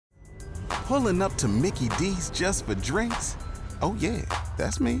Pulling up to Mickey D's just for drinks? Oh yeah,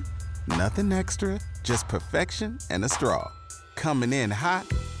 that's me. Nothing extra, just perfection and a straw. Coming in hot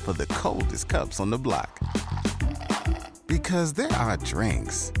for the coldest cups on the block. Because there are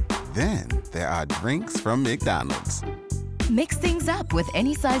drinks. Then there are drinks from McDonald's. Mix things up with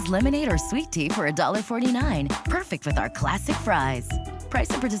any size lemonade or sweet tea for $1.49. Perfect with our classic fries. Price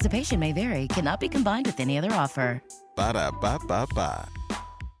and participation may vary. Cannot be combined with any other offer. Ba-da-ba-ba-ba.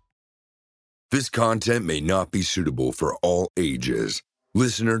 This content may not be suitable for all ages.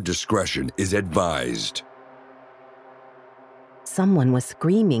 Listener discretion is advised. Someone was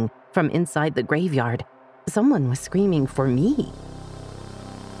screaming from inside the graveyard. Someone was screaming for me.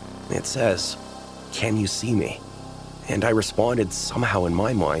 It says, "Can you see me?" And I responded somehow in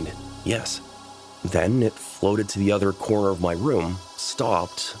my mind, yes. Then it floated to the other corner of my room,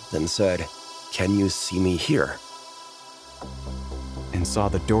 stopped, then said, "Can you see me here?" And saw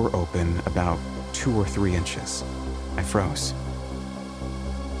the door open about 2 or 3 inches. I froze.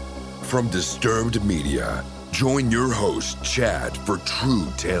 From Disturbed Media, join your host, Chad, for true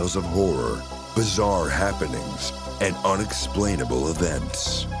tales of horror, bizarre happenings, and unexplainable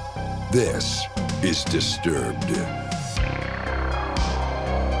events. This is Disturbed.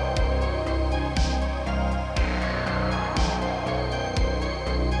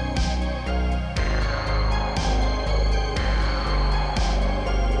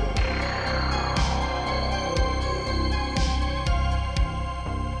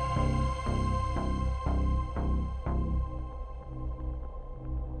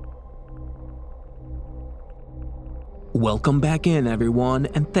 Welcome back in, everyone,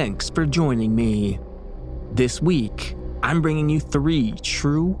 and thanks for joining me. This week, I'm bringing you 3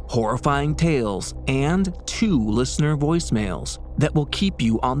 true, horrifying tales and 2 listener voicemails that will keep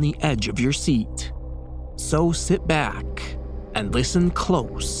you on the edge of your seat. So sit back and listen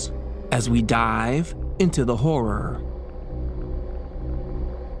close as we dive into the horror.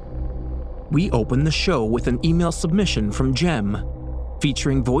 We open the show with an email submission from Jem,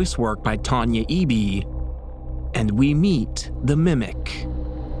 featuring voice work by Tanya Eby, and we meet the Mimic.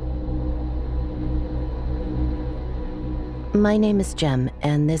 My name is Jem,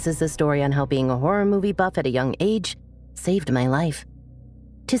 and this is a story on how being a horror movie buff at a young age saved my life.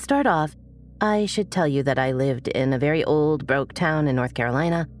 To start off, I should tell you that I lived in a very old, broke town in North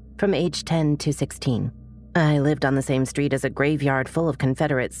Carolina from age 10 to 16. I lived on the same street as a graveyard full of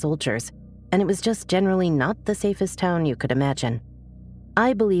Confederate soldiers, and it was just generally not the safest town you could imagine.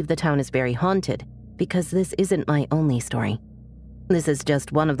 I believe the town is very haunted, because this isn't my only story. This is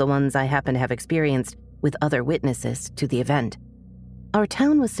just one of the ones I happen to have experienced with other witnesses to the event. Our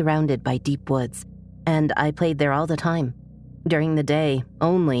town was surrounded by deep woods, and I played there all the time. During the day,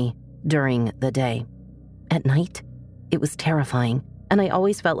 only during the day. At night, it was terrifying, and I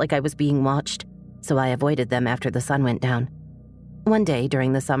always felt like I was being watched, so I avoided them after the sun went down. One day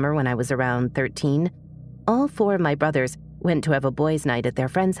during the summer when I was around 13, all 4 of my brothers went to have a boys' night at their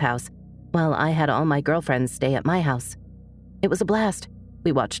friend's house, while I had all my girlfriends stay at my house. It was a blast.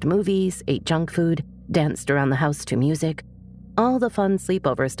 We watched movies, ate junk food, danced around the house to music. All the fun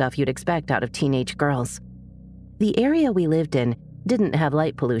sleepover stuff you'd expect out of teenage girls. The area we lived in didn't have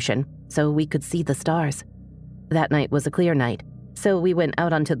light pollution, so we could see the stars. That night was a clear night, so we went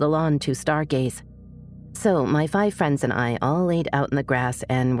out onto the lawn to stargaze. So my 5 friends and I all laid out in the grass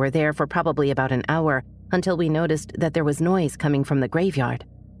and were there for probably about an hour until we noticed that there was noise coming from the graveyard.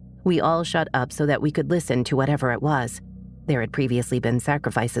 We all shut up so that we could listen to whatever it was. There had previously been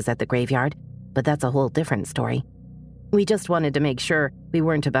sacrifices at the graveyard, but that's a whole different story. We just wanted to make sure we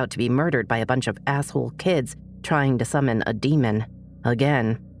weren't about to be murdered by a bunch of asshole kids trying to summon a demon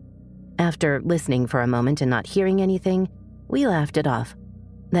again. After listening for a moment and not hearing anything, we laughed it off.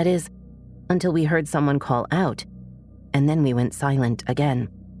 That is, until we heard someone call out, and then we went silent again.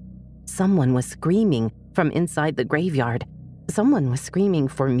 Someone was screaming from inside the graveyard. Someone was screaming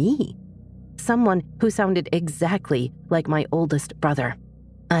for me. Someone who sounded exactly like my oldest brother.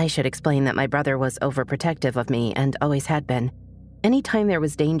 I should explain that my brother was overprotective of me and always had been. Anytime there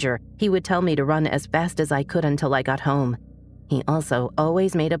was danger, he would tell me to run as fast as I could until I got home. He also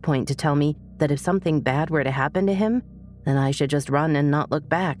always made a point to tell me that if something bad were to happen to him, then I should just run and not look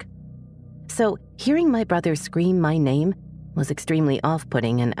back. So hearing my brother scream my name was extremely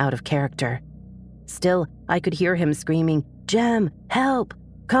off-putting and out of character. Still, I could hear him screaming, "Jem, help!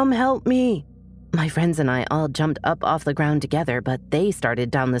 Come help me!" My friends and I all jumped up off the ground together, but they started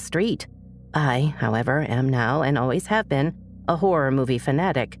down the street. I, however, am now, and always have been, a horror movie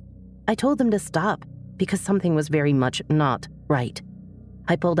fanatic. I told them to stop, because something was very much not right.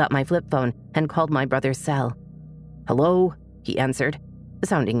 I pulled out my flip phone and called my brother's cell. "Hello?" he answered.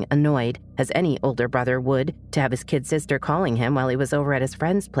 sounding annoyed, as any older brother would, to have his kid sister calling him while he was over at his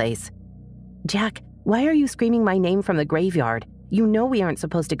friend's place. "Jack, why are you screaming my name from the graveyard? You know we aren't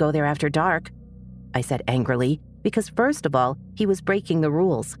supposed to go there after dark," I said angrily, because first of all, he was breaking the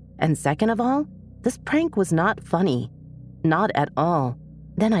rules, and second of all, this prank was not funny. Not at all.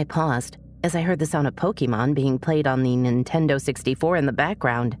 Then I paused, as I heard the sound of Pokemon being played on the Nintendo 64 in the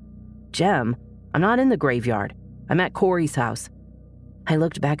background. "Jem, I'm not in the graveyard. I'm at Corey's house." I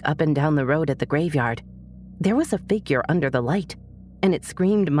looked back up and down the road at the graveyard. There was a figure under the light, and it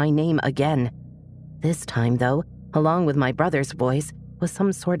screamed my name again. This time, though, along with my brother's voice, was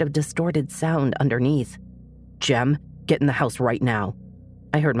some sort of distorted sound underneath. "Jem, get in the house right now,"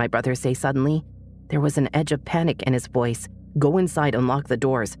 I heard my brother say suddenly. There was an edge of panic in his voice. "Go inside and lock the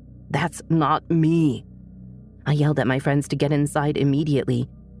doors. That's not me." I yelled at my friends to get inside immediately.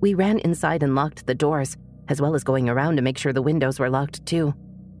 We ran inside and locked the doors, as well as going around to make sure the windows were locked too.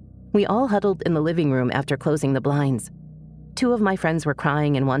 We all huddled in the living room after closing the blinds. 2 of my friends were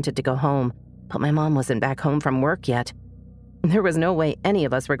crying and wanted to go home, but my mom wasn't back home from work yet. There was no way any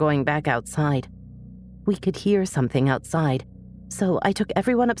of us were going back outside. We could hear something outside, so I took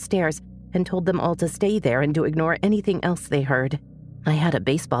everyone upstairs and told them all to stay there and to ignore anything else they heard. I had a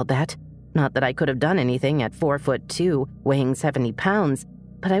baseball bat. Not that I could have done anything at 4'2", weighing 70 pounds,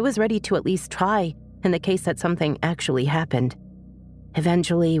 but I was ready to at least try in the case that something actually happened.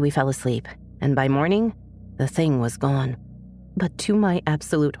 Eventually, we fell asleep, and by morning, the thing was gone. But to my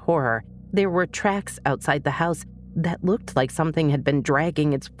absolute horror, there were tracks outside the house that looked like something had been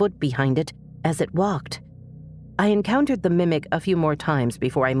dragging its foot behind it as it walked. I encountered the mimic a few more times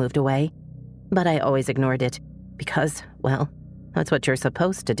before I moved away, but I always ignored it because, well, that's what you're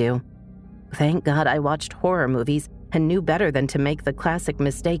supposed to do. Thank God I watched horror movies and knew better than to make the classic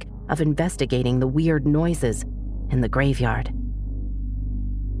mistake of investigating the weird noises in the graveyard.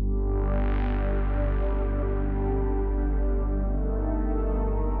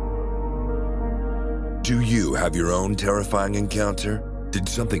 Do you have your own terrifying encounter? Did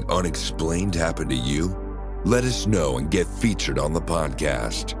something unexplained happen to you? Let us know and get featured on the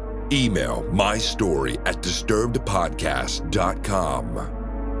podcast. Email mystory@disturbedpodcast.com.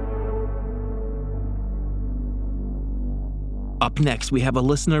 Up next, we have a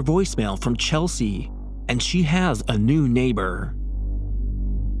listener voicemail from Chelsea, and she has a new neighbor.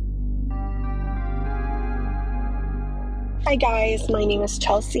 Hi guys, my name is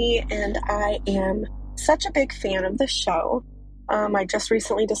Chelsea, and I am such a big fan of the show. I just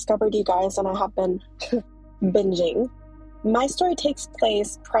recently discovered you guys, and I have been binging. My story takes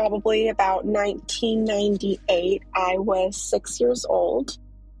place probably about 1998. I was 6 years old,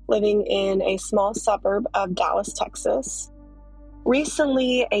 living in a small suburb of Dallas, Texas.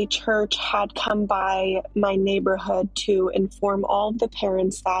 Recently, a church had come by my neighborhood to inform all of the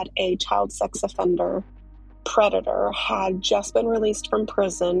parents that a child sex offender predator had just been released from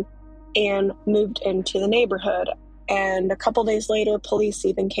prison and moved into the neighborhood. And a couple days later, police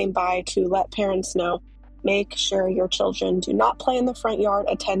even came by to let parents know, make sure your children do not play in the front yard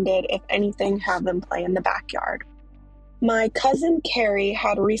attended. If anything, have them play in the backyard. My cousin Carrie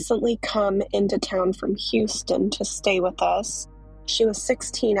had recently come into town from Houston to stay with us. She was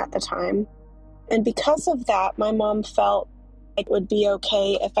 16 at the time. And because of that, my mom felt it would be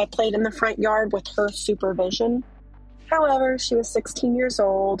okay if I played in the front yard with her supervision. However, she was 16 years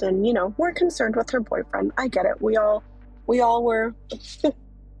old and, we're concerned with her boyfriend. I get it. We all were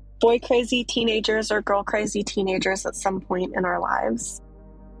boy crazy teenagers or girl crazy teenagers at some point in our lives.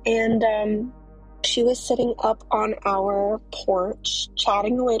 And she was sitting up on our porch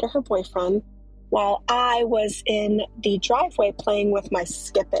chatting away to her boyfriend while I was in the driveway playing with my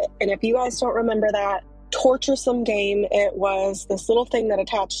Skip It. And if you guys don't remember that torturesome game, it was this little thing that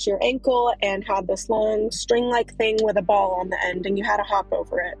attached to your ankle and had this long string-like thing with a ball on the end, and you had to hop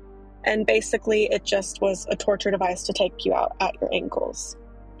over it. And basically, it just was a torture device to take you out at your ankles.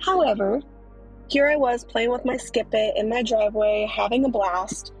 However, here I was playing with my Skip It in my driveway, having a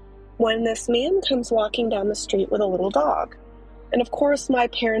blast, when this man comes walking down the street with a little dog. And of course, my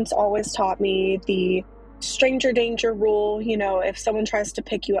parents always taught me the stranger danger rule. If someone tries to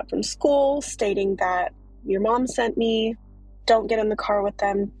pick you up from school, stating that your mom sent me, don't get in the car with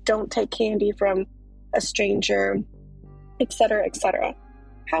them, don't take candy from a stranger, etc., etc.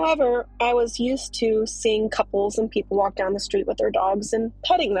 However, I was used to seeing couples and people walk down the street with their dogs and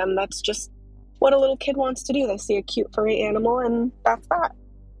petting them. That's just what a little kid wants to do. They see a cute furry animal and that's that.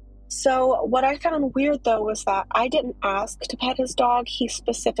 So what I found weird, though, was that I didn't ask to pet his dog. He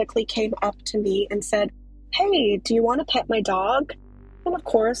specifically came up to me and said, "Hey, do you want to pet my dog?" And of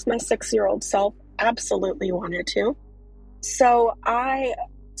course, my 6-year-old self absolutely wanted to. So I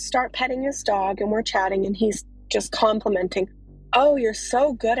start petting his dog and we're chatting and he's just complimenting, "Oh, you're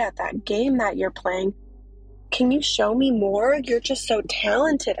so good at that game that you're playing. Can you show me more? You're just so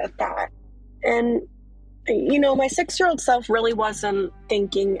talented at that." And, my 6-year-old self really wasn't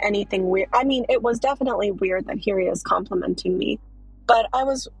thinking anything weird. I mean, it was definitely weird that here he is complimenting me, but I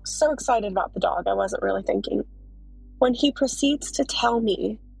was so excited about the dog, I wasn't really thinking. When he proceeds to tell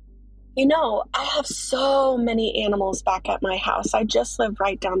me, I have so many animals back at my house. I just live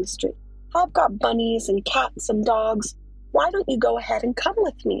right down the street. I've got bunnies and cats and dogs. Why don't you go ahead and come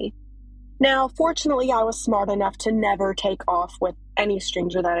with me? Now, fortunately, I was smart enough to never take off with any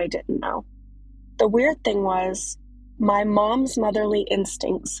stranger that I didn't know. The weird thing was, my mom's motherly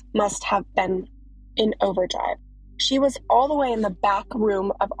instincts must have been in overdrive. She was all the way in the back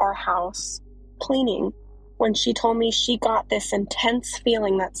room of our house cleaning when she told me she got this intense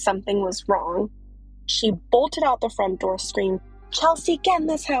feeling that something was wrong. She bolted out the front door, screamed, "Chelsea, get in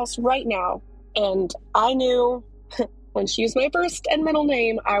this house right now." And I knew when she used my first and middle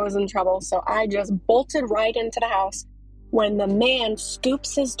name, I was in trouble. So I just bolted right into the house when the man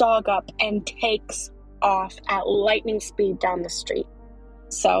scoops his dog up and takes off at lightning speed down the street.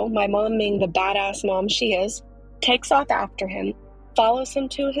 So my mom, being the badass mom she is, takes off after him, follows him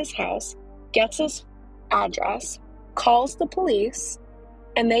to his house, gets his address, calls the police,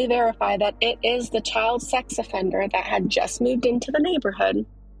 and they verify that it is the child sex offender that had just moved into the neighborhood.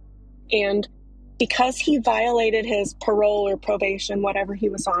 And because he violated his parole or probation, whatever he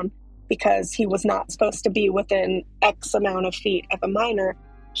was on, because he was not supposed to be within X amount of feet of a minor,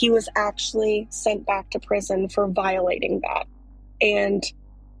 he was actually sent back to prison for violating that. And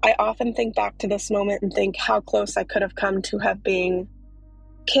I often think back to this moment and think how close I could have come to have been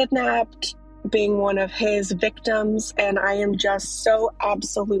kidnapped, being one of his victims, and I am just so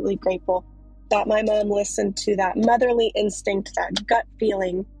absolutely grateful that my mom listened to that motherly instinct, that gut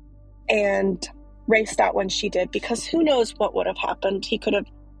feeling, and raced out when she did, because who knows what would have happened. He could have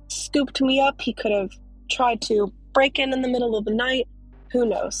scooped me up, he could have tried to break in the middle of the night, who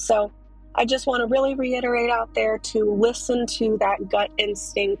knows. So I just want to really reiterate out there to listen to that gut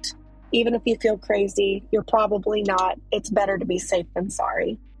instinct. Even if you feel crazy, you're probably not. It's better to be safe than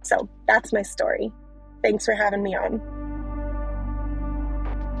sorry. So that's my story. Thanks for having me on.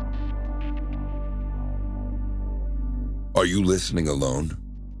 Are you listening alone?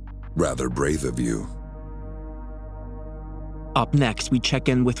 Rather brave of you. Up next, we check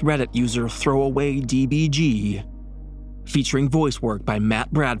in with Reddit user ThrowawayDBG, featuring voice work by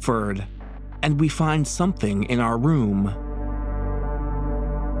Matt Bradford, and we find something in our room.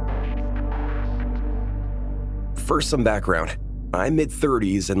 First, some background. I'm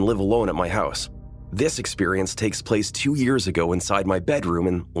mid-30s and live alone at my house. This experience takes place 2 years ago inside my bedroom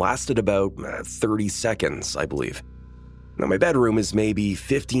and lasted about 30 seconds, I believe. Now, my bedroom is maybe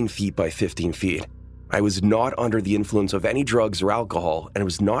 15 feet by 15 feet. I was not under the influence of any drugs or alcohol, and I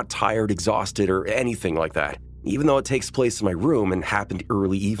was not tired, exhausted, or anything like that, even though it takes place in my room and happened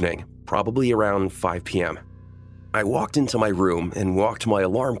early evening, probably around 5 p.m. I walked into my room and walked to my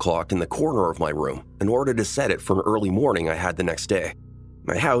alarm clock in the corner of my room in order to set it for an early morning I had the next day.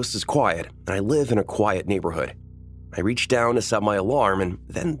 My house is quiet, and I live in a quiet neighborhood. I reached down to set my alarm, and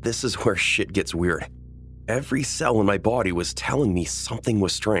then this is where shit gets weird. Every cell in my body was telling me something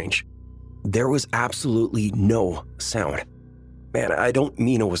was strange. There was absolutely no sound. Man, I don't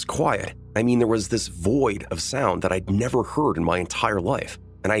mean it was quiet. I mean there was this void of sound that I'd never heard in my entire life,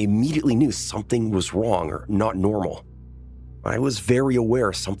 and I immediately knew something was wrong or not normal. I was very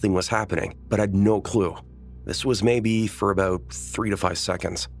aware something was happening, but I had no clue. This was maybe for about 3 to 5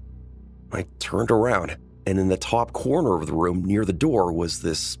 seconds. I turned around, and in the top corner of the room near the door was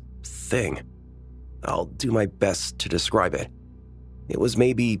this thing. I'll do my best to describe it. It was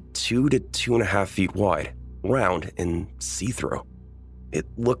maybe 2 to 2.5 feet wide, round, and see-through. It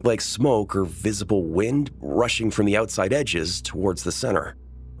looked like smoke or visible wind rushing from the outside edges towards the center.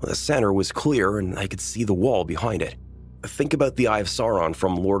 The center was clear, and I could see the wall behind it. Think about the Eye of Sauron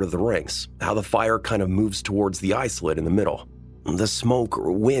from Lord of the Rings, how the fire kind of moves towards the eye slit in the middle. The smoke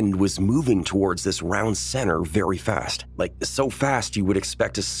or wind was moving towards this round center very fast. Like, so fast you would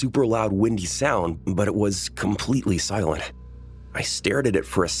expect a super loud windy sound, but it was completely silent. I stared at it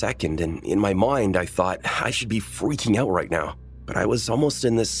for a second, and in my mind I thought I should be freaking out right now. But I was almost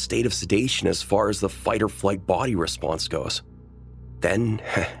in this state of sedation as far as the fight or flight body response goes. Then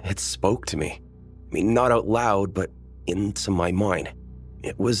it spoke to me. I mean, not out loud, but into my mind.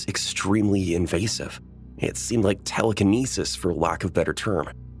 It was extremely invasive. It seemed like telekinesis, for lack of a better term.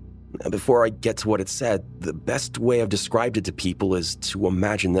 Before I get to what it said, the best way I've described it to people is to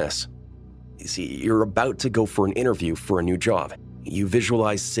imagine this. You see, you're about to go for an interview for a new job. You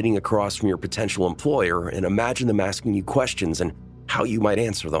visualize sitting across from your potential employer and imagine them asking you questions and how you might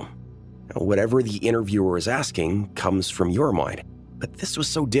answer them. Now, whatever the interviewer is asking comes from your mind. But this was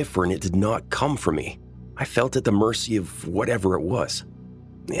so different, it did not come from me. I felt at the mercy of whatever it was.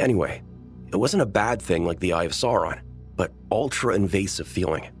 Anyway, it wasn't a bad thing like the Eye of Sauron, but ultra-invasive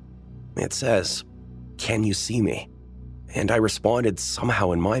feeling. It says, "Can you see me?" And I responded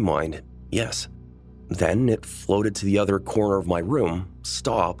somehow in my mind, yes. Then it floated to the other corner of my room,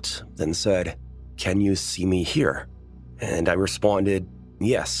 stopped, then said, "Can you see me here?" And I responded,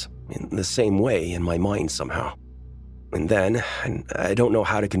 yes, in the same way in my mind somehow. And then, and I don't know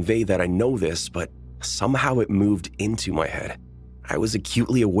how to convey that I know this, but somehow it moved into my head. I was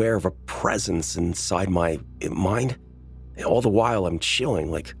acutely aware of a presence inside my mind. All the while I'm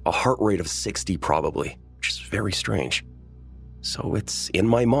chilling, like a heart rate of 60 probably, which is very strange. So it's in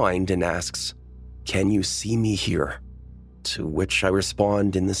my mind and asks, "Can you see me here?" To which I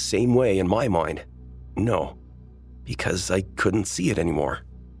respond in the same way in my mind, no, because I couldn't see it anymore.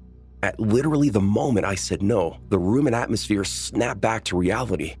 At literally the moment I said no, the room and atmosphere snapped back to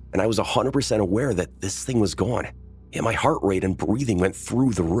reality, and I was 100% aware that this thing was gone. And my heart rate and breathing went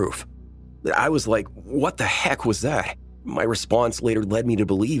through the roof. I was like, what the heck was that? My response later led me to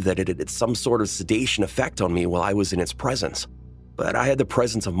believe that it had some sort of sedation effect on me while I was in its presence. But I had the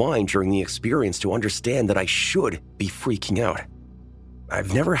presence of mind during the experience to understand that I should be freaking out.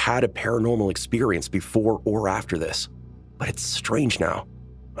 I've never had a paranormal experience before or after this, but it's strange now.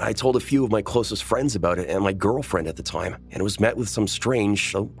 I told a few of my closest friends about it and my girlfriend at the time, and it was met with some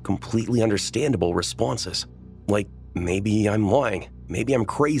strange, though completely understandable responses. Like, maybe I'm lying, maybe I'm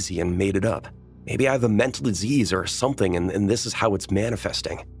crazy and made it up. Maybe I have a mental disease or something and this is how it's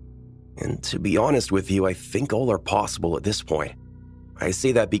manifesting. And to be honest with you, I think all are possible at this point. I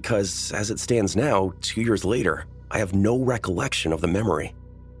say that because, as it stands now, 2 years later, I have no recollection of the memory.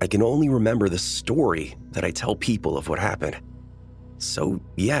 I can only remember the story that I tell people of what happened. So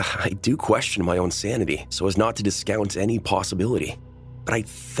yeah, I do question my own sanity so as not to discount any possibility. But I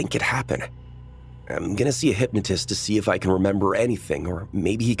think it happened. I'm gonna see a hypnotist to see if I can remember anything, or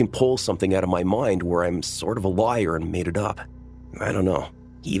maybe he can pull something out of my mind where I'm sort of a liar and made it up. I don't know.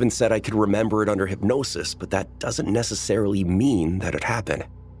 He even said I could remember it under hypnosis, but that doesn't necessarily mean that it happened.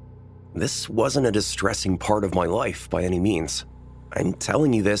 This wasn't a distressing part of my life by any means. I'm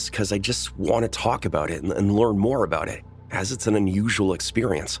telling you this because I just want to talk about it and learn more about it, as it's an unusual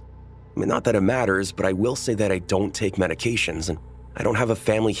experience. I mean, not that it matters, but I will say that I don't take medications and I don't have a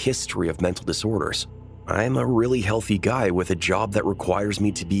family history of mental disorders. I'm a really healthy guy with a job that requires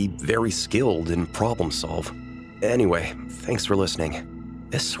me to be very skilled and problem solve. Anyway, thanks for listening.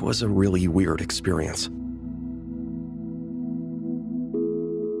 This was a really weird experience.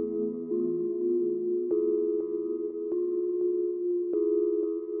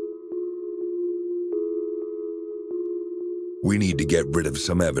 We need to get rid of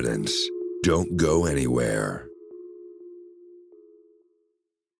some evidence. Don't go anywhere.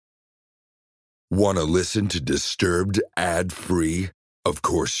 Want to listen to Disturbed ad-free? Of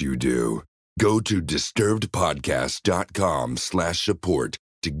course you do. Go to disturbedpodcast.com/support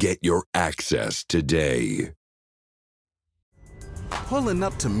to get your access today. Pulling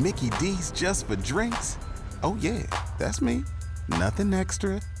up to Mickey D's just for drinks? Oh yeah, that's me. Nothing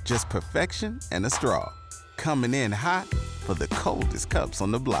extra, just perfection and a straw. Coming in hot for the coldest cups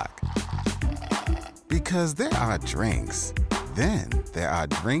on the block. Because there are drinks. Then there are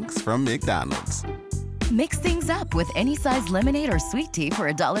drinks from McDonald's. Mix things up with any size lemonade or sweet tea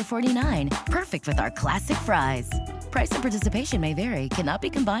for $1.49. Perfect with our classic fries. Price and participation may vary. Cannot be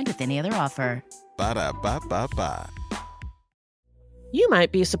combined with any other offer. Ba-da-ba-ba-ba. You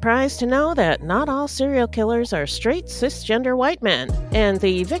might be surprised to know that not all serial killers are straight cisgender white men, and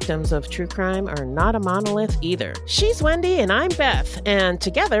the victims of true crime are not a monolith either. She's Wendy and I'm Beth, and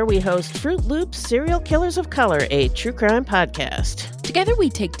together we host Fruit Loops Serial Killers of Color, a true crime podcast. Together we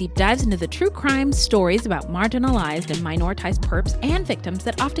take deep dives into the true crime stories about marginalized and minoritized perps and victims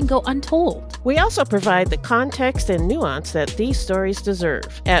that often go untold. We also provide the context and nuance that these stories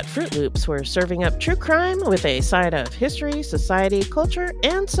deserve. At Fruit Loops, we're serving up true crime with a side of history, society, culture,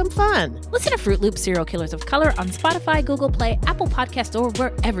 and some fun. Listen to Fruit Loops Serial Killers of Color on Spotify, Google Play, Apple Podcasts, or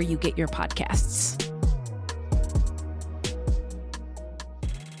wherever you get your podcasts.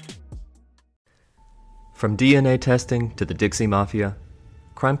 From DNA testing to the Dixie Mafia,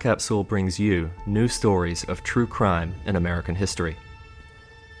 Crime Capsule brings you new stories of true crime in American history.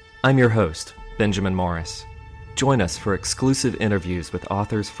 I'm your host, Benjamin Morris. Join us for exclusive interviews with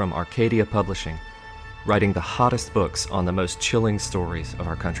authors from Arcadia Publishing, writing the hottest books on the most chilling stories of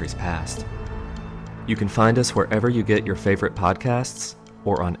our country's past. You can find us wherever you get your favorite podcasts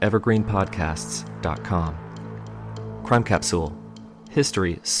or on evergreenpodcasts.com. Crime Capsule.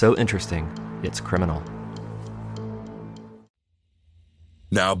 History so interesting, it's criminal.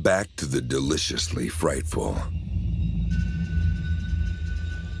 Now back to the deliciously frightful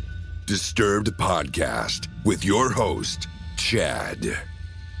Disturbed Podcast with your host, Chad.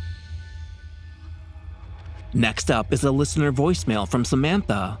 Next up is a listener voicemail from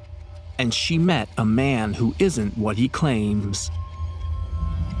Samantha, and she met a man who isn't what he claims.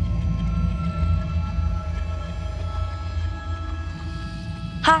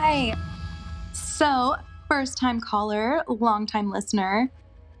 Hi. So, first-time caller, long-time listener.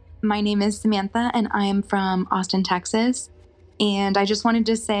 My name is Samantha, and I am from Austin, Texas. And I just wanted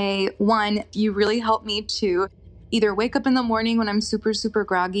to say, one, you really helped me to either wake up in the morning when I'm super, super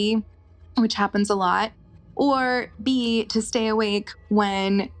groggy, which happens a lot, or B, to stay awake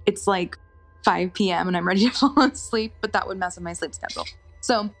when it's like 5 p.m. and I'm ready to fall asleep, but that would mess up my sleep schedule.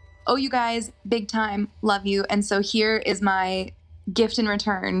 So, you guys, big time, love you. And so here is my gift in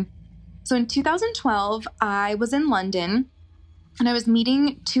return. So in 2012, I was in London and I was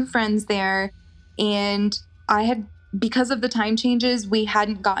meeting two friends there, and because of the time changes, we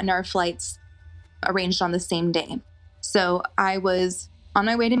hadn't gotten our flights arranged on the same day. So I was on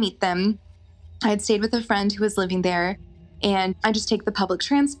my way to meet them. I had stayed with a friend who was living there, and I just take the public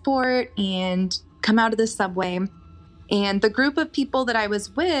transport and come out of the subway. And the group of people that I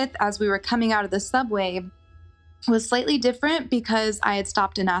was with as we were coming out of the subway was slightly different because I had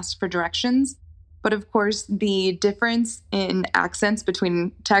stopped and asked for directions. But of course, the difference in accents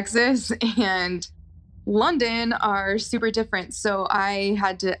between Texas and London are super different. So I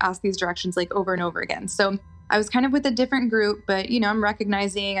had to ask these directions like over and over again. So I was kind of with a different group, but I'm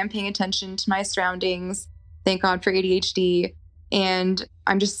recognizing, I'm paying attention to my surroundings. Thank God for ADHD. And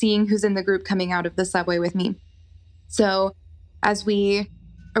I'm just seeing who's in the group coming out of the subway with me. So as we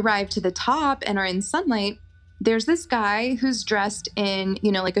arrive to the top and are in sunlight, there's this guy who's dressed in,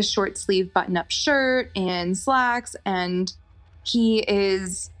 like a short sleeve button-up shirt and slacks. And he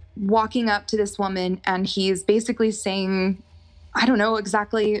is walking up to this woman and he's basically saying, I don't know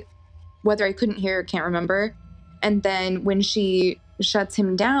exactly whether I couldn't hear or can't remember. And then when she shuts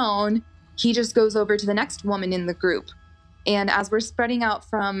him down, he just goes over to the next woman in the group. And as we're spreading out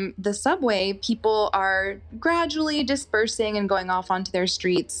from the subway, people are gradually dispersing and going off onto their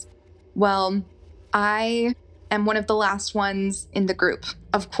streets. Well, I am one of the last ones in the group,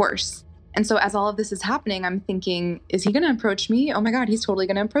 of course. And so as all of this is happening, I'm thinking, is he going to approach me? Oh my God, he's totally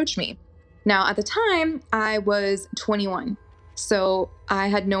going to approach me. Now, at the time, I was 21. So I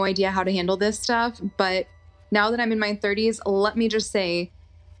had no idea how to handle this stuff. But now that I'm in my 30s, let me just say,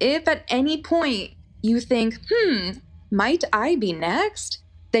 if at any point you think, might I be next?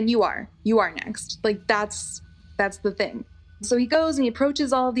 Then you are. You are next. Like, that's the thing. So he goes and he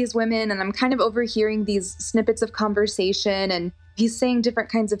approaches all of these women, and I'm kind of overhearing these snippets of conversation, and he's saying different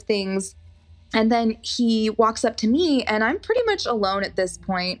kinds of things. And then he walks up to me, and I'm pretty much alone at this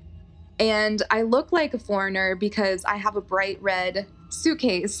point. And I look like a foreigner because I have a bright red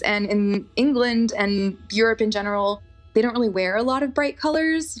suitcase. And in England and Europe in general, they don't really wear a lot of bright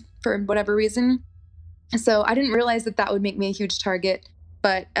colors for whatever reason. So I didn't realize that would make me a huge target.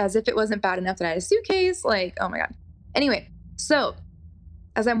 But as if it wasn't bad enough that I had a suitcase, like, oh my God. Anyway, so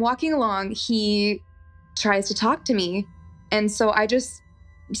as I'm walking along, he tries to talk to me. And so I just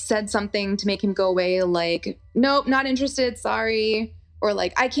said something to make him go away, like, nope, not interested, sorry. Or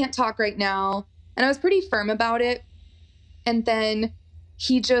like, I can't talk right now. And I was pretty firm about it. And then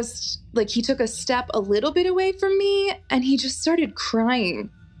he just, he took a step a little bit away from me and he just started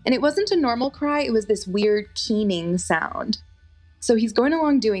crying. And it wasn't a normal cry, it was this weird keening sound. So he's going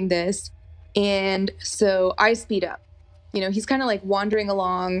along doing this. And so I speed up. He's kind of like wandering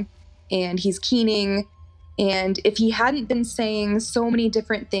along and he's keening. And if he hadn't been saying so many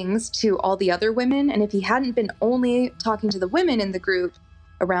different things to all the other women, and if he hadn't been only talking to the women in the group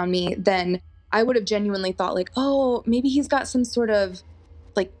around me, then I would have genuinely thought like, oh, maybe he's got some sort of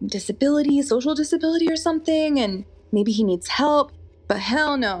like disability, social disability or something, and maybe he needs help. But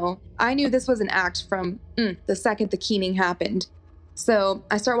hell no, I knew this was an act from the second the keening happened. So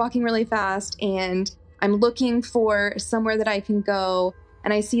I start walking really fast and I'm looking for somewhere that I can go.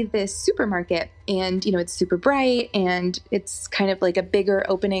 And I see this supermarket and, it's super bright and it's kind of like a bigger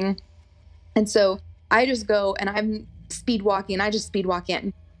opening. And so I just go and I'm speed walking. I just speed walk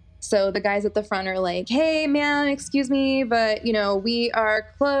in. So the guys at the front are like, hey, man, excuse me, but, we are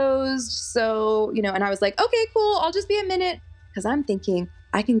closed. So, and I was like, okay, cool. I'll just be a minute. because I'm thinking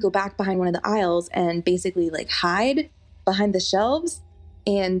I can go back behind one of the aisles and basically like hide behind the shelves.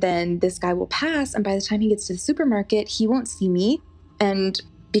 And then this guy will pass. And by the time he gets to the supermarket, he won't see me. And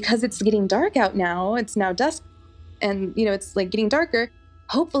because it's getting dark out now, it's now dusk and, you know, it's like getting darker.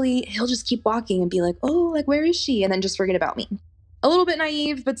 Hopefully he'll just keep walking and be like, oh, like, where is she? And then just forget about me. A little bit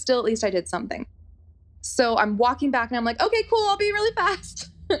naive, but still, at least I did something. So I'm walking back and I'm like, okay, cool. I'll be really fast.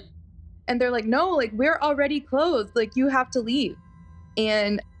 And they're like, no, like, we're already closed. Like, you have to leave.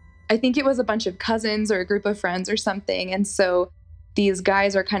 And I think it was a bunch of cousins or a group of friends or something. And so these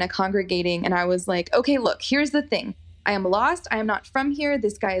guys are kind of congregating. And I was like, okay, look, here's the thing. I am lost. I am not from here.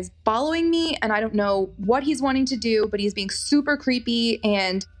 This guy is following me and I don't know what he's wanting to do, but he's being super creepy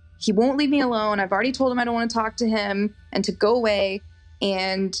and he won't leave me alone. I've already told him I don't want to talk to him and to go away.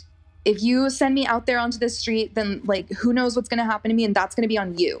 And if you send me out there onto the street, then like, who knows what's going to happen to me? And that's going to be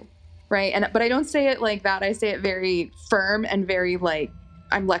on you. Right. But I don't say it like that. I say it very firm and very like,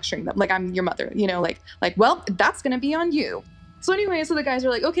 I'm lecturing them. Like, I'm your mother, you know, like, well, that's going to be on you. So anyway, so the guys are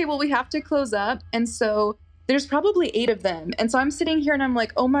like, okay, well, we have to close up. And so there's probably 8 of them. And so I'm sitting here and I'm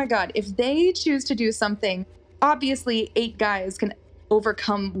like, oh my God, if they choose to do something, obviously 8 guys can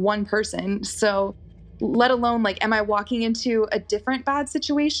overcome 1 person. So let alone like, am I walking into a different bad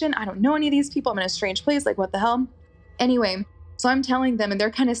situation? I don't know any of these people. I'm in a strange place. Like, what the hell? Anyway, so I'm telling them and they're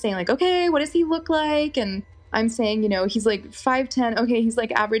kind of saying like, okay, what does he look like? And I'm saying, you know, he's like 5'10". Okay, he's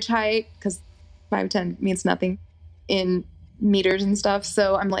like average height because 5'10" means nothing in meters and stuff.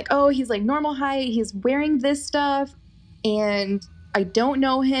 So I'm like, oh, he's like normal height. He's wearing this stuff and I don't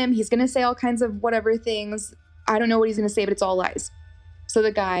know him. He's going to say all kinds of whatever things. I don't know what he's going to say, but it's all lies. So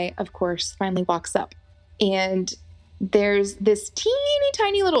the guy, of course, finally walks up and there's this teeny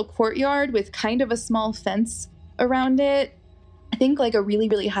tiny little courtyard with kind of a small fence around it. I think like a really,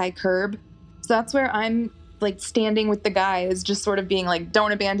 really high curb. So that's where I'm like standing with the guys, just sort of being like,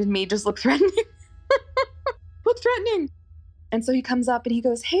 don't abandon me. Just look threatening. Look threatening. And so he comes up and he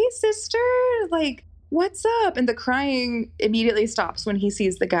goes, hey, sister, like, what's up? And the crying immediately stops when he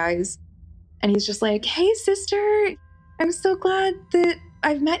sees the guys. And he's just like, hey, sister, I'm so glad that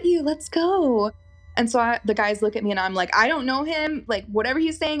I've met you. Let's go. And so the guys look at me and I'm like, I don't know him. Like, whatever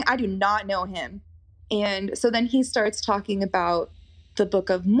he's saying, I do not know him. And so then he starts talking about the Book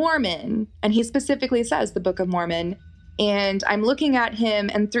of Mormon. And he specifically says the Book of Mormon. And I'm looking at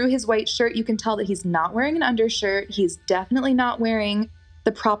him, and through his white shirt, you can tell that he's not wearing an undershirt. He's definitely not wearing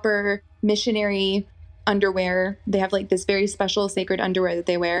the proper missionary underwear. They have like this very special sacred underwear that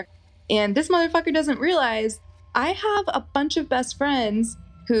they wear. And this motherfucker doesn't realize I have a bunch of best friends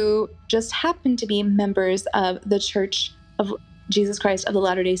who just happen to be members of the Church of Jesus Christ of the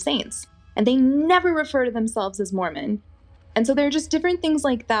Latter-day Saints. And they never refer to themselves as Mormon. And so there are just different things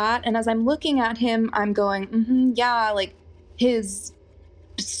like that. And as I'm looking at him, I'm going, yeah, like his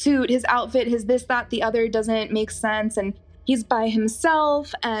suit, his outfit, his this, that, the other doesn't make sense. And he's by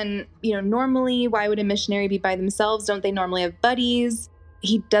himself. And, you know, normally, why would a missionary be by themselves? Don't they normally have buddies?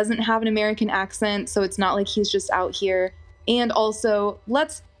 He doesn't have an American accent, so it's not like he's just out here. And also,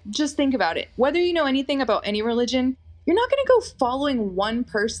 let's just think about it. Whether you know anything about any religion, you're not going to go following one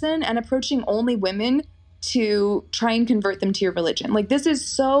person and approaching only women to try and convert them to your religion. Like, this is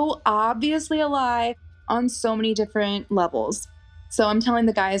so obviously a lie on so many different levels. So I'm telling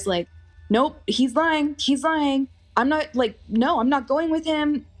the guys, like, nope, he's lying. He's lying. I'm not like, no, I'm not going with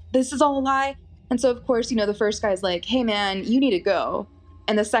him. This is all a lie. And so, of course, you know, the first guy's like, hey, man, you need to go.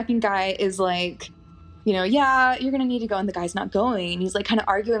 And the second guy is like, you know, yeah, you're going to need to go. And the guy's not going. And he's like kind of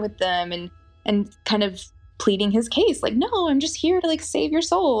arguing with them and kind of pleading his case. Like, no, I'm just here to like save your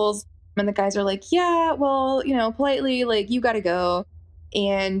souls. And the guys are like, yeah, well, you know, politely, like, you got to go.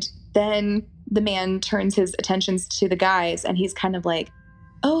 And then the man turns his attentions to the guys and he's kind of like,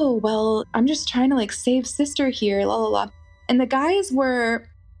 oh, well, I'm just trying to like save sister here, la, la, la. And the guys were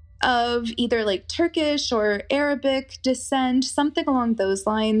of either like Turkish or Arabic descent, something along those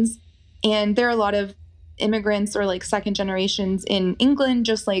lines. And there are a lot of immigrants or like second generations in England,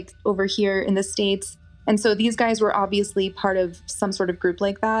 just like over here in the States. And so these guys were obviously part of some sort of group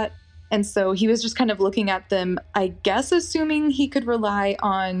like that. And so he was just kind of looking at them, I guess, assuming he could rely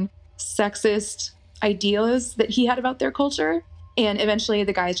on sexist ideas that he had about their culture. And eventually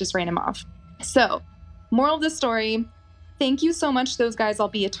the guys just ran him off. So, moral of the story, thank you so much, those guys. I'll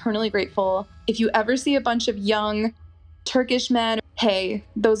be eternally grateful. If you ever see a bunch of young Turkish men, hey,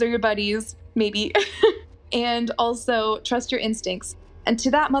 those are your buddies, maybe. And also, trust your instincts. And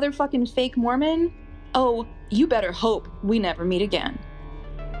to that motherfucking fake Mormon, oh, you better hope we never meet again.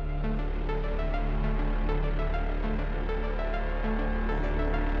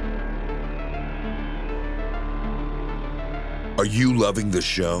 Are you loving the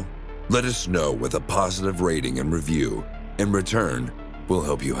show? Let us know with a positive rating and review. In return, we'll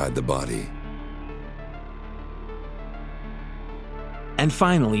help you hide the body. And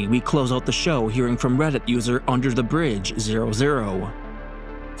finally, we close out the show hearing from Reddit user Under the Bridge 00,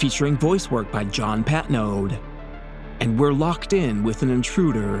 featuring voice work by John Patnode. And we're locked in with an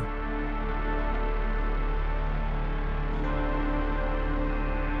intruder.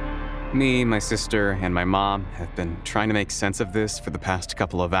 Me, my sister, and my mom have been trying to make sense of this for the past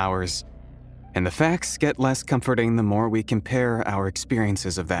couple of hours, and the facts get less comforting the more we compare our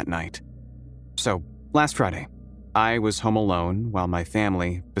experiences of that night. So, last Friday, I was home alone while my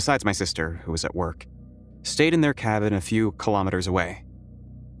family, besides my sister, who was at work, stayed in their cabin a few kilometers away.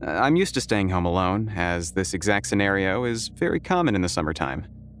 I'm used to staying home alone, as this exact scenario is very common in the summertime,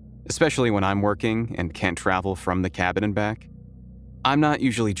 especially when I'm working and can't travel from the cabin and back. I'm not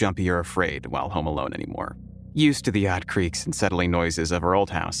usually jumpy or afraid while home alone anymore, used to the odd creaks and settling noises of our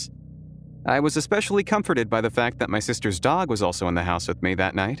old house. I was especially comforted by the fact that my sister's dog was also in the house with me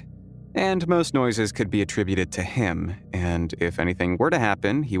that night, and most noises could be attributed to him, and if anything were to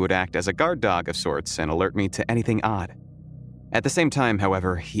happen, he would act as a guard dog of sorts and alert me to anything odd. At the same time,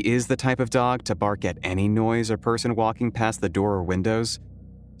 however, he is the type of dog to bark at any noise or person walking past the door or windows,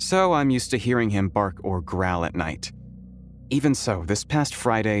 so I'm used to hearing him bark or growl at night. Even so, this past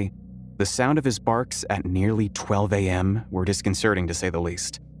Friday, the sound of his barks at nearly 12 a.m. were disconcerting to say the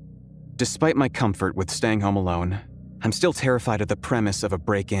least. Despite my comfort with staying home alone, I'm still terrified of the premise of a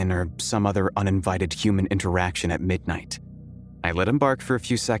break-in or some other uninvited human interaction at midnight. I let him bark for a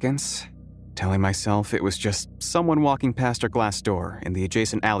few seconds, telling myself it was just someone walking past our glass door in the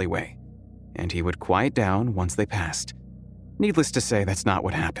adjacent alleyway, and he would quiet down once they passed. Needless to say, that's not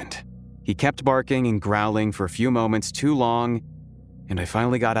what happened. He kept barking and growling for a few moments too long, and I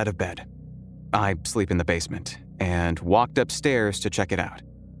finally got out of bed. I sleep in the basement, and walked upstairs to check it out.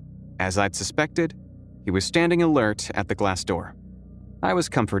 As I'd suspected, he was standing alert at the glass door. I was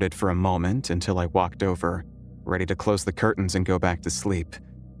comforted for a moment until I walked over, ready to close the curtains and go back to sleep,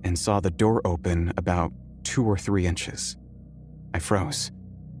 and saw the door open about 2 or 3 inches. I froze.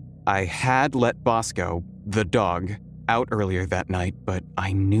 I had let Bosco, the dog, out earlier that night, but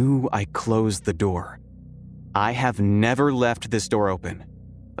I knew I closed the door. I have never left this door open.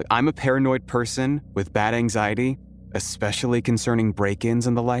 I'm a paranoid person with bad anxiety, especially concerning break-ins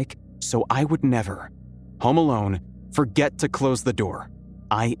and the like, so I would never, home alone, forget to close the door.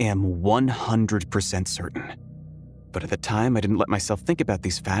 I am 100% certain. But at the time, I didn't let myself think about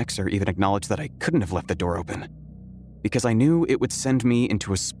these facts or even acknowledge that I couldn't have left the door open, because I knew it would send me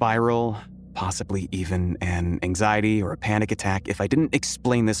into a spiral, possibly even an anxiety or a panic attack if I didn't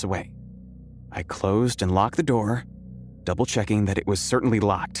explain this away. I closed and locked the door, double-checking that it was certainly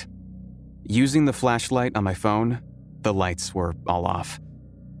locked. Using the flashlight on my phone, the lights were all off.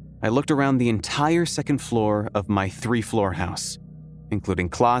 I looked around the entire second floor of my 3-floor house, including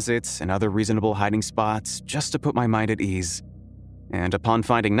closets and other reasonable hiding spots, just to put my mind at ease, and upon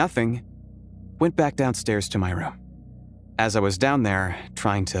finding nothing, went back downstairs to my room. As I was down there,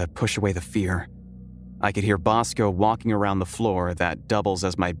 trying to push away the fear, I could hear Bosco walking around the floor that doubles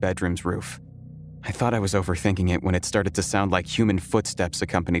as my bedroom's roof. I thought I was overthinking it when it started to sound like human footsteps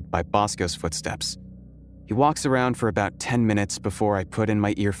accompanied by Bosco's footsteps. He walks around for about 10 minutes before I put in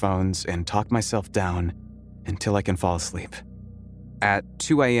my earphones and talk myself down until I can fall asleep. At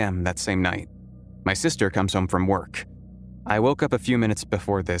 2 a.m. that same night, my sister comes home from work. I woke up a few minutes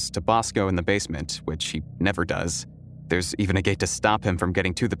before this to Bosco in the basement, which he never does. There's even a gate to stop him from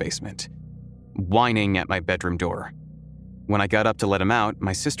getting to the basement, whining at my bedroom door. When I got up to let him out,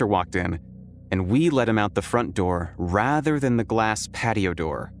 my sister walked in, and we let him out the front door rather than the glass patio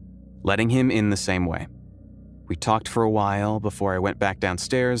door, letting him in the same way. We talked for a while before I went back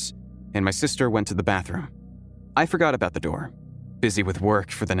downstairs, and my sister went to the bathroom. I forgot about the door, busy with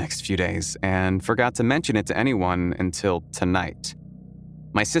work for the next few days, and forgot to mention it to anyone until tonight.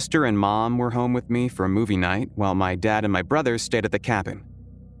 My sister and mom were home with me for a movie night, while my dad and my brothers stayed at the cabin.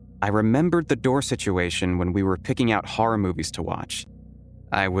 I remembered the door situation when we were picking out horror movies to watch.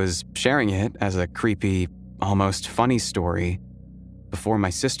 I was sharing it as a creepy, almost funny story before my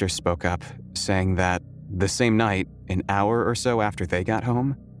sister spoke up, saying that the same night, an hour or so after they got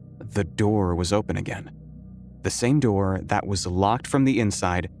home, the door was open again. The same door that was locked from the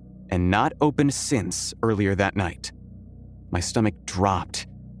inside and not opened since earlier that night. My stomach dropped,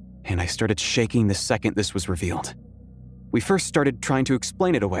 and I started shaking the second this was revealed. We first started trying to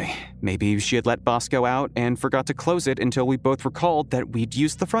explain it away. Maybe she had let Bosco out and forgot to close it until we both recalled that we'd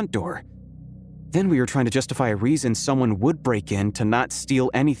used the front door. Then we were trying to justify a reason someone would break in to not steal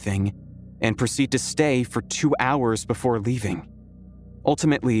anything and proceed to stay for 2 hours before leaving.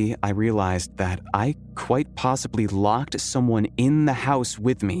 Ultimately, I realized that I quite possibly locked someone in the house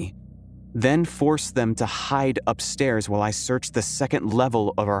with me, then forced them to hide upstairs while I searched the second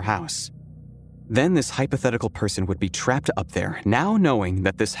level of our house. Then this hypothetical person would be trapped up there, now knowing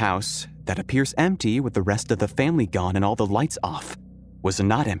that this house, that appears empty with the rest of the family gone and all the lights off, was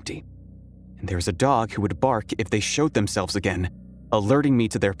not empty. And there's a dog who would bark if they showed themselves again, alerting me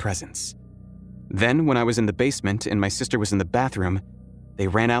to their presence. Then, when I was in the basement and my sister was in the bathroom, they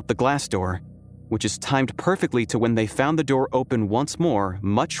ran out the glass door, which is timed perfectly to when they found the door open once more,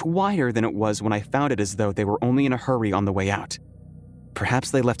 much wider than it was when I found it, as though they were only in a hurry on the way out.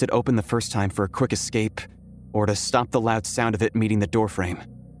 Perhaps they left it open the first time for a quick escape, or to stop the loud sound of it meeting the doorframe.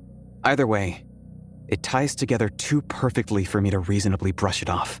 Either way, it ties together too perfectly for me to reasonably brush it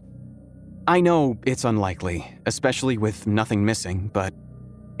off. I know it's unlikely, especially with nothing missing, but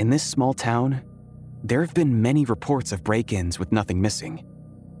in this small town, there have been many reports of break-ins with nothing missing.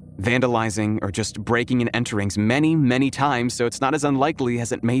 Vandalizing or just breaking and enterings many, many times, so it's not as unlikely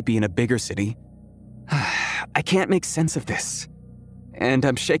as it may be in a bigger city. I can't make sense of this. And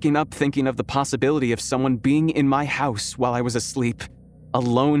I'm shaking up thinking of the possibility of someone being in my house while I was asleep,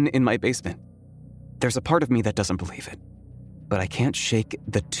 alone in my basement. There's a part of me that doesn't believe it, but I can't shake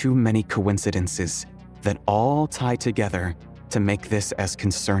the too many coincidences that all tie together to make this as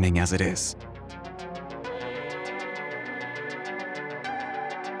concerning as it is.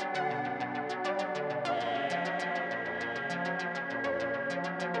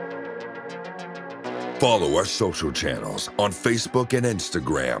 Follow our social channels on Facebook and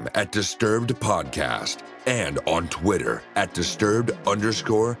Instagram at Disturbed Podcast and on Twitter at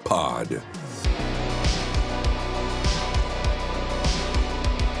Disturbed_pod.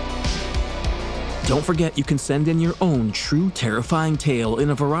 Don't forget you can send in your own true terrifying tale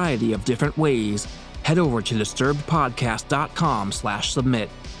in a variety of different ways. Head over to disturbedpodcast.com/submit.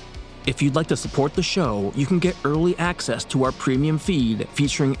 If you'd like to support the show, you can get early access to our premium feed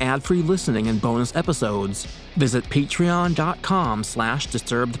featuring ad-free listening and bonus episodes. Visit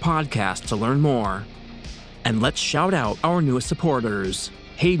patreon.com/disturbedpodcast to learn more. And let's shout out our newest supporters: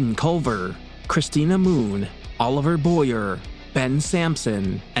 Hayden Culver, Christina Moon, Oliver Boyer, Ben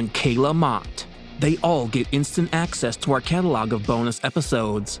Sampson, and Kayla Mott. They all get instant access to our catalog of bonus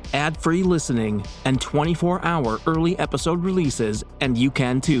episodes, ad-free listening, and 24-hour early episode releases, and you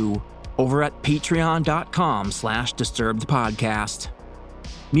can too, over at patreon.com/disturbedpodcast.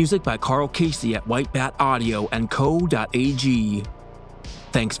 Music by Carl Casey at White Bat Audio and Co.ag.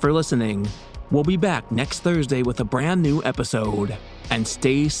 Thanks for listening. We'll be back next Thursday with a brand new episode. And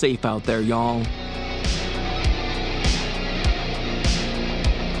stay safe out there, y'all.